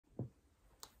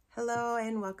Hello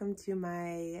and welcome to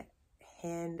my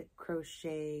hand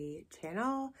crochet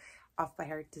channel, Off by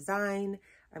Heart Design.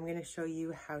 I'm going to show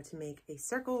you how to make a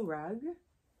circle rug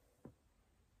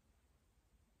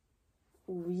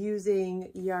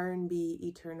using YarnBee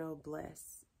Eternal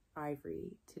Bliss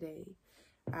Ivory today.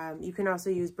 You can also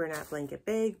use Bernat Blanket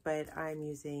Big, but I'm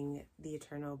using the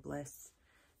Eternal Bliss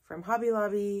from Hobby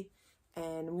Lobby,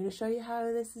 and I'm going to show you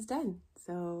how this is done.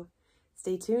 So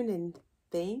stay tuned and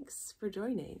thanks for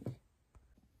joining.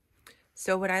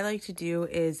 So what I like to do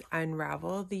is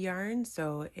unravel the yarn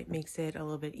so it makes it a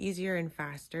little bit easier and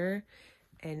faster,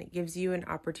 and it gives you an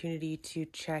opportunity to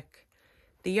check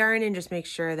the yarn and just make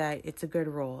sure that it's a good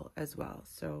roll as well.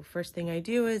 So first thing I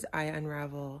do is I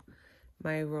unravel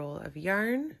my roll of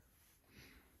yarn.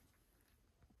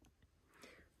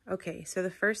 Okay, so the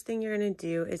first thing you're going to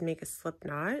do is make a slip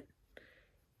knot.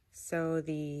 So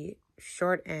the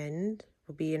short end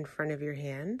will be in front of your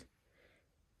hand.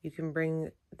 You can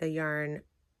bring the yarn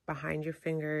behind your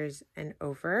fingers and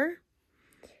over,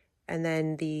 and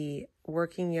then the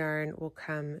working yarn will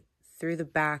come through the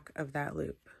back of that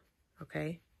loop,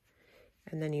 okay?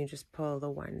 And then you just pull the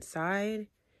one side,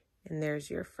 and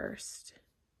there's your first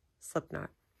slip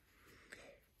knot.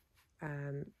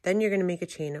 Then you're going to make a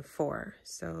chain of 4.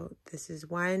 So this is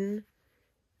 1,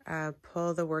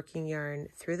 pull the working yarn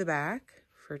through the back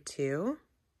for 2,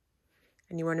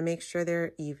 and you want to make sure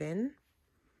they're even.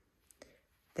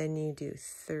 Then you do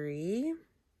 3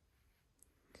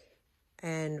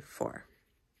 and 4.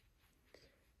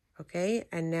 Okay,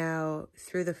 and now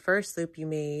through the first loop you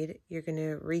made, you're going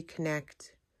to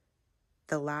reconnect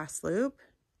the last loop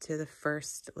to the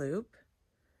first loop.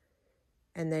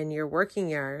 And then your working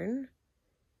yarn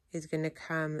is going to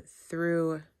come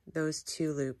through those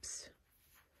 2 loops.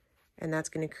 And that's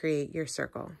going to create your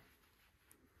circle.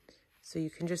 So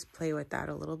you can just play with that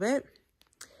a little bit.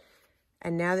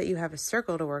 And now that you have a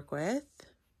circle to work with,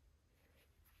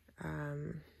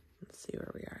 let's see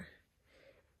where we are.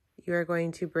 You are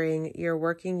going to bring your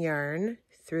working yarn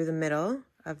through the middle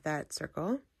of that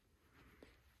circle,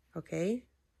 okay?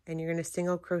 And you're going to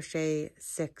single crochet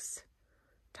 6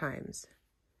 times.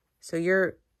 So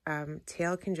your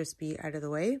tail can just be out of the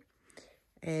way,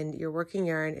 and your working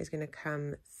yarn is going to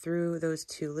come through those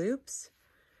 2 loops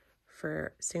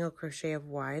for single crochet of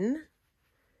 1.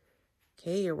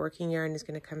 Okay, your working yarn is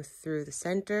going to come through the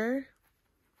center,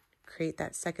 create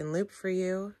that second loop for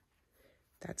you.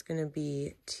 That's going to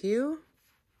be 2.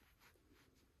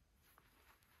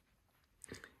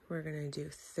 We're going to do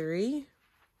 3.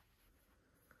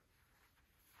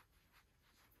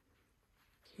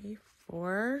 Okay,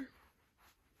 4.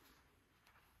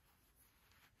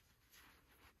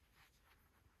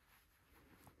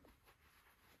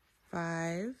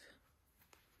 5.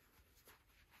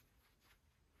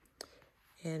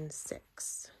 And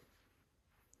 6.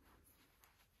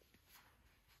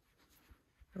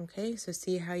 Okay, so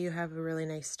see how you have a really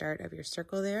nice start of your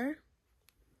circle there.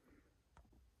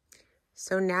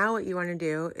 So now what you want to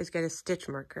do is get a stitch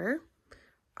marker.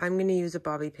 I'm going to use a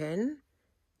bobby pin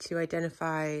to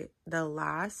identify the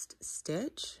last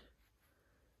stitch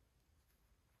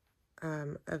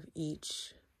of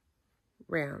each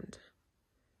round.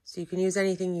 So you can use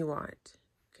anything you want,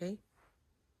 okay?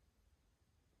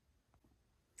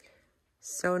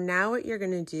 So now what you're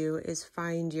going to do is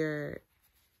find your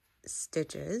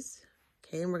stitches,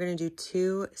 okay? And we're going to do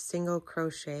 2 single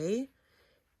crochet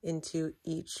into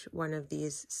each one of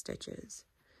these stitches.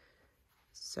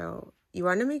 So you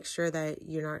want to make sure that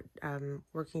you're not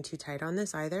working too tight on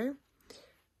this either,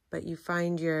 but you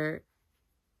find your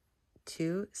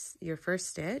first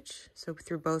stitch, so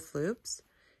through both loops.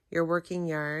 Your working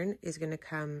yarn is going to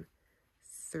come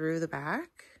through the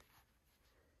back,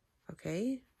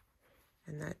 okay?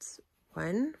 And that's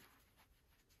 1.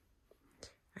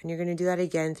 And you're going to do that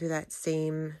again through that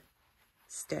same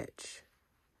stitch.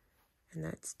 And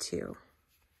that's 2.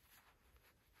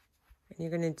 And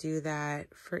you're going to do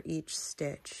that for each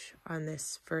stitch on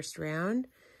this first round.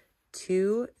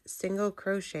 2 single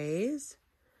crochets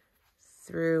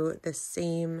through the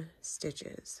same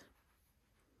stitches.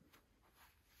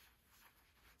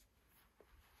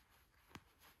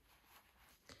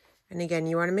 And again,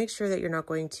 you want to make sure that you're not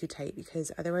going too tight,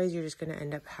 because otherwise you're just going to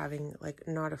end up having like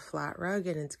not a flat rug,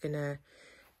 and it's going to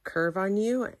curve on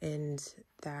you, and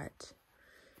that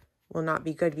will not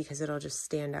be good because it'll just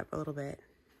stand up a little bit.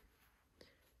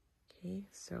 Okay,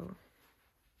 so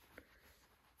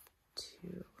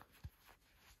 2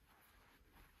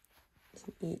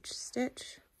 in each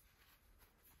stitch.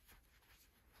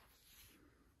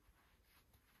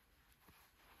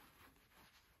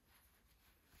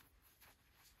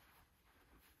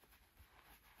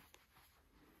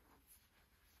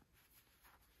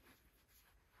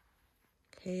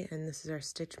 Okay, and this is our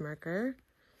stitch marker.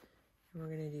 And we're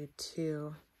going to do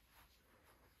 2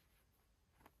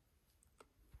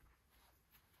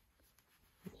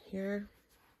 here.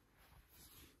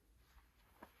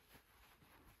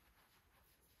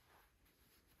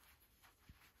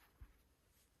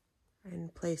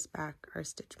 And place back our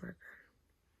stitch marker.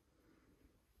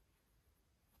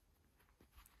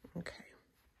 Okay.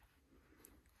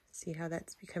 See how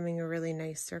that's becoming a really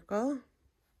nice circle?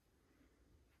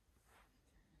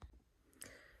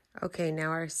 Okay, now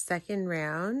our second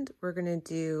round, we're going to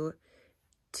do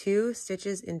 2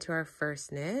 stitches into our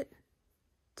first knit,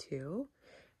 2,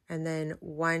 and then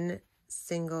 1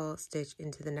 single stitch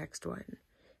into the next one,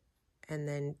 and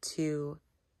then 2,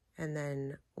 and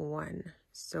then 1.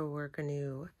 So we're going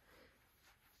to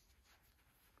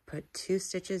put 2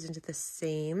 stitches into the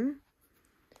same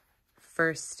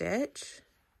first stitch,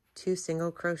 2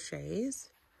 single crochets,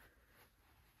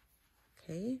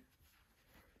 okay,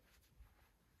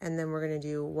 and then we're going to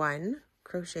do 1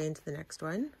 crochet into the next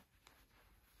one,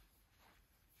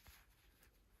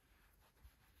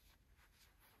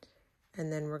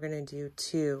 and then we're going to do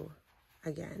 2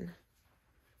 again,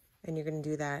 and you're going to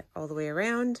do that all the way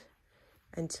around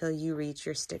until you reach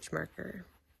your stitch marker.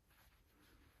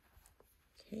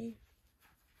 Okay.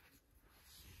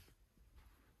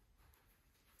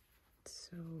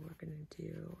 So we're going to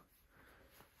do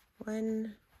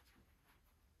 1,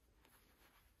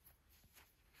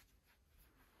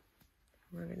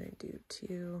 we're going to do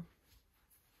 2,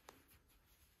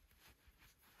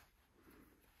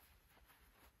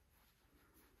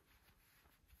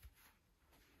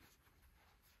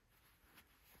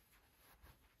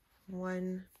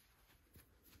 one,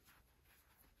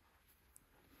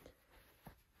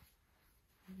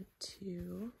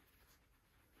 2,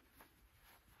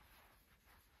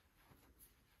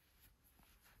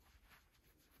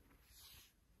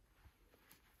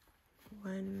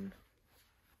 1,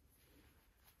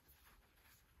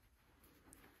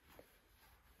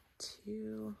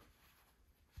 2,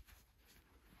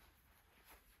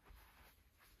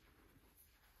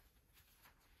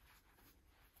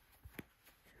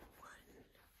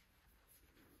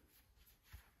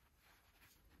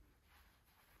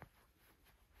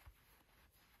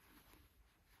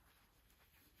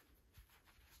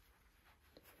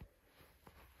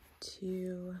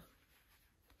 2,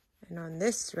 and on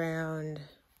this round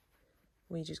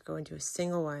we just go into a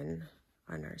single one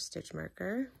on our stitch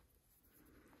marker,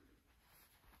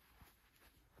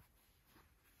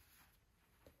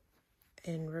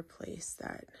 and replace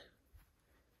that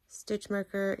stitch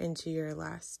marker into your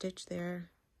last stitch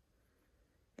there.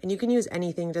 And you can use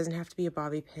anything, it doesn't have to be a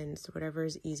bobby pin, so whatever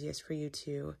is easiest for you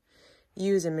to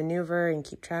use and maneuver and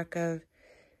keep track of.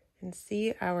 And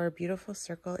see, our beautiful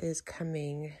circle is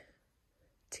coming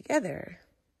together.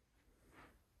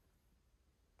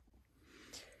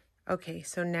 Okay,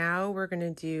 so now we're going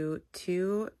to do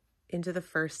 2 into the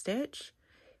first stitch,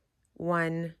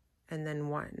 1, and then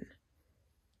 1.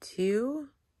 2,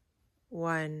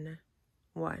 1,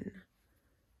 1.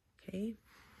 Okay.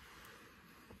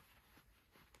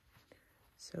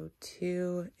 So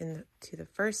 2 into the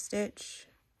first stitch,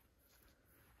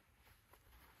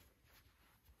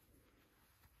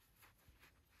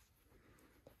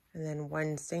 and then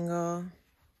 1 single,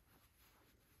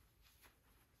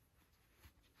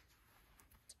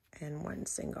 and 1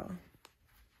 single,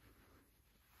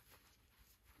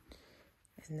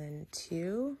 and then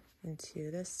 2 into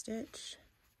this stitch,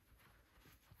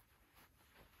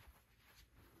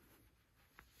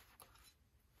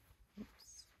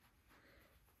 oops,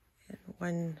 and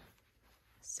 1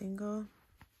 single,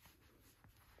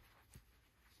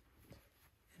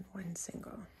 and 1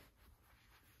 single.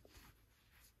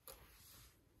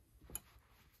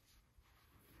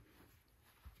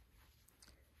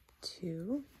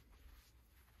 2,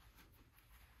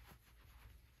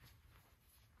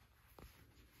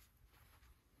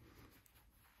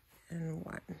 and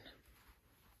 1.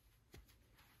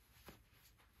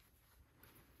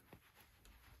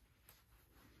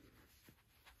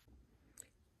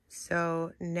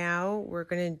 So now we're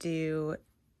going to do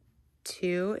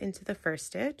 2 into the first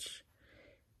stitch,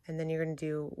 and then you're going to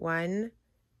do 1,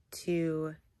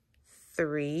 2,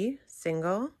 3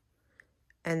 single,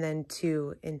 and then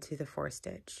 2 into the fourth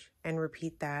stitch, and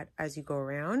repeat that as you go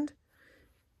around.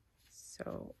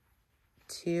 So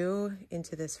 2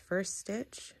 into this first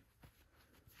stitch,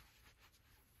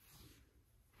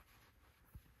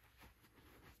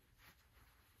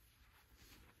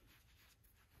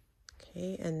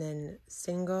 okay, and then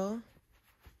single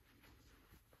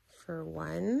for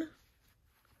 1,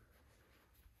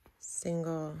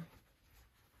 single,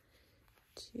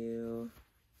 2,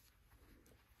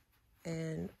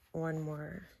 and one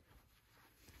more,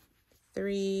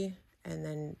 3, and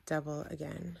then double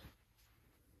again.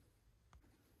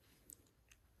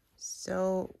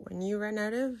 So when you run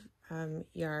out of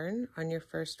yarn on your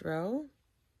first row,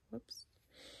 whoops,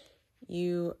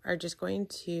 you are just going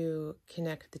to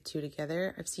connect the two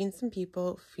together. I've seen some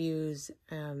people fuse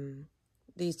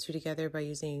these two together by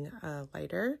using a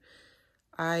lighter.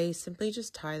 I simply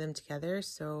just tie them together.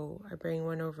 So I bring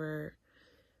one over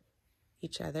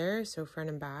each other, so front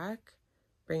and back,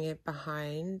 bring it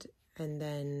behind, and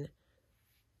then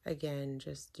again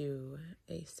just do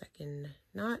a second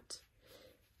knot.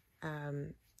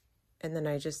 And then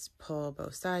I just pull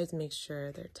both sides, make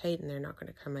sure they're tight and they're not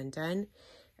going to come undone.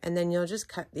 And then you'll just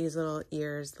cut these little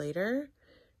ears later,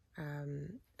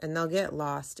 and they'll get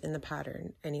lost in the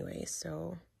pattern anyway,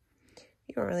 so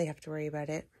you don't really have to worry about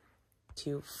it.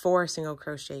 To 4 single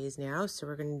crochets now, so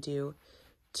we're going to do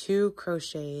 2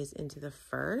 crochets into the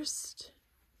first,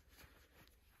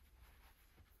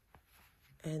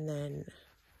 and then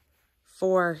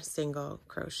 4 single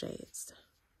crochets.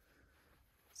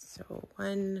 So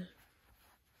 1,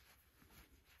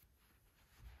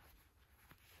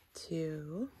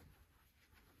 2,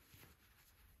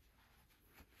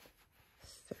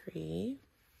 3,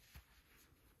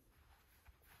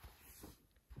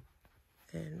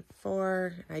 and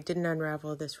 4. I didn't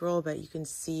unravel this roll, but you can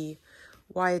see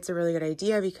why it's a really good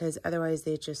idea, because otherwise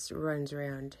it just runs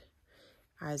around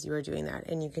as you are doing that.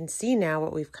 And you can see now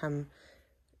what we've come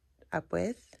up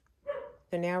with.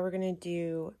 So now we're going to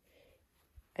do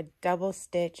a double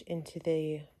stitch into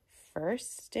the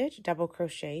first stitch, double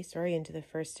crochet, sorry, into the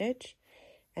first stitch,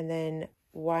 and then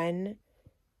 1,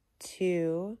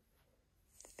 2,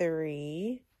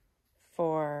 3,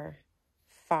 4,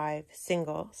 5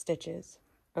 single stitches,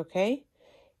 okay?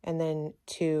 And then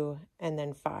 2, and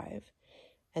then 5.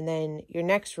 And then your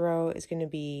next row is going to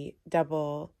be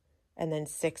double, and then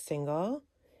 6 single,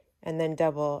 and then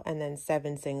double, and then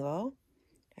 7 single,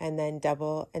 and then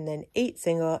double, and then 8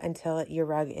 single until your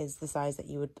rug is the size that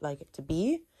you would like it to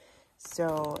be.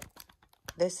 So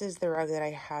this is the rug that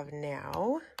I have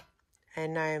now,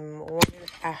 and I'm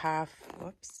 1.5,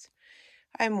 whoops,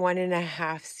 I'm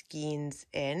 1.5 skeins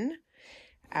in.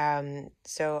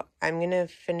 So I'm going to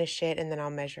finish it and then I'll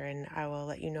measure and I will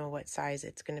let you know what size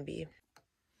it's going to be.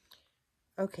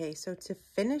 Okay, so to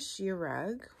finish your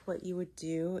rug, what you would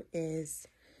do is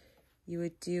you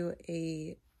would do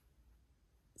a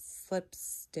slip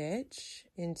stitch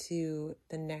into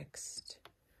the next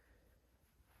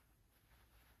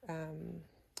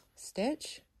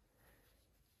stitch,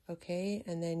 okay,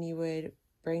 and then you would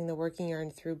bring the working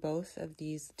yarn through both of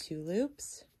these 2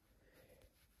 loops,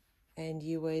 and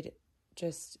you would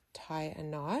just tie a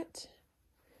knot.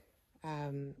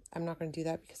 I'm not going to do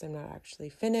that because I'm not actually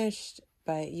finished,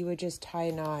 but you would just tie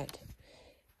a knot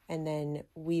and then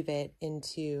weave it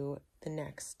into the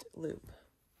next loop.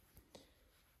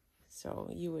 So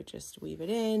you would just weave it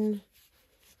in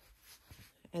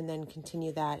and then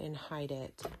continue that and hide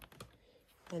it.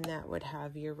 And that would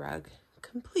have your rug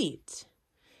complete.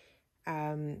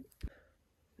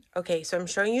 Okay, so I'm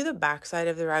showing you the back side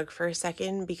of the rug for a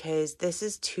second because this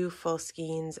is 2 full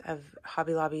skeins of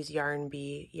Hobby Lobby's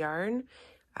YarnBee yarn.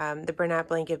 The Bernat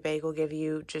Blanket Big will give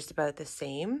you just about the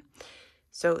same.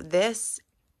 So this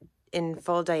in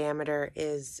full diameter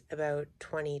is about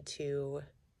 22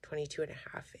 and a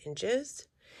half inches.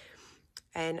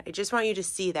 And I just want you to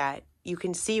see that. You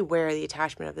can see where the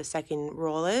attachment of the second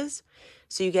roll is.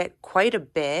 So you get quite a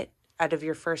bit out of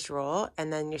your first roll,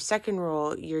 and then your second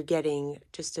roll, you're getting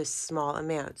just a small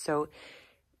amount. So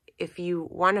if you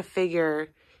want to figure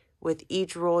with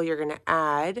each roll you're going to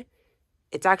add,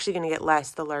 it's actually going to get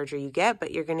less the larger you get,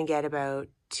 but you're going to get about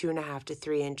 2.5 to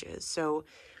 3 inches. So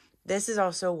this is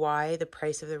also why the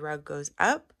price of the rug goes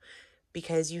up,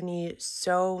 because you need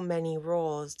so many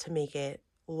rolls to make it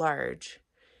large.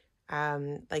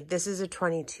 Like this is a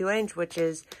 22 inch, which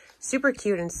is super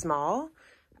cute and small.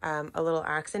 A little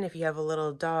accent if you have a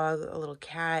little dog, a little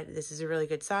cat, this is a really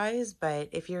good size. But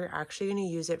if you're actually going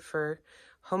to use it for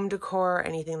home decor or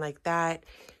anything like that,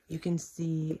 you can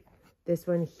see this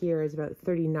one here is about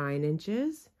 39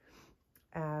 inches.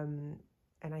 And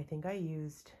I think I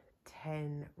used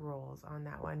 10 rolls on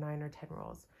that one, 9 or 10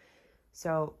 rolls.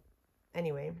 So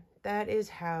anyway, that is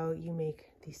how you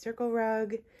make the circle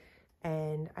rug.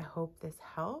 And I hope this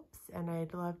helps, and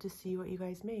I'd love to see what you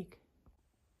guys make.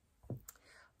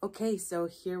 Okay, so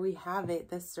here we have it,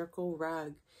 the circle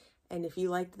rug. And if you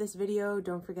liked this video,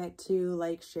 don't forget to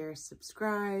like, share,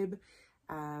 subscribe,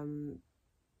 and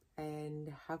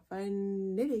have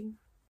fun knitting.